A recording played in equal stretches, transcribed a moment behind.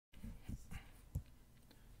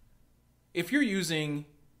If you're using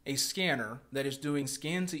a scanner that is doing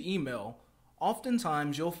scan to email,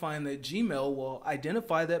 oftentimes you'll find that Gmail will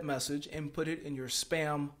identify that message and put it in your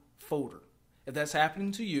spam folder. If that's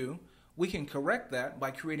happening to you, we can correct that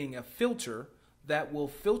by creating a filter that will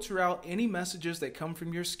filter out any messages that come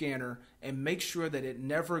from your scanner and make sure that it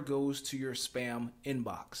never goes to your spam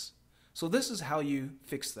inbox. So this is how you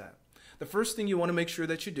fix that. The first thing you want to make sure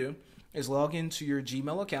that you do is log into your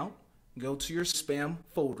Gmail account, go to your spam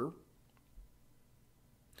folder,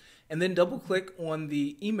 and then double click on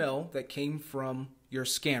the email that came from your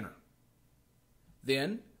scanner.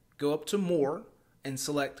 Then go up to More and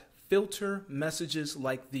select Filter Messages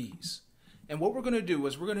Like These. And what we're going to do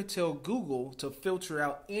is we're going to tell Google to filter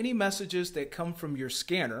out any messages that come from your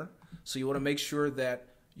scanner. So you want to make sure that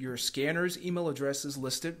your scanner's email address is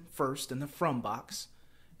listed first in the From box.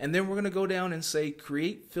 And then we're going to go down and say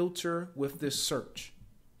Create Filter with this search.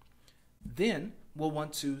 Then we'll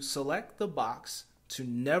want to select the box to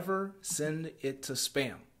never send it to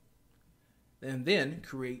spam. And then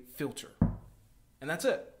create filter. And that's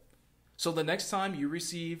it. So the next time you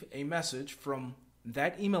receive a message from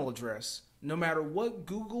that email address, no matter what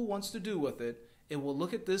Google wants to do with it, it will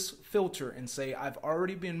look at this filter and say, I've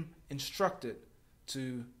already been instructed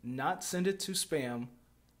to not send it to spam,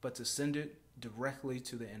 but to send it directly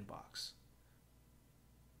to the inbox.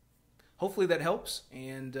 Hopefully that helps.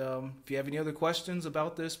 And if you have any other questions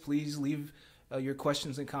about this, please leave your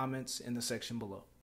questions and comments in the section below.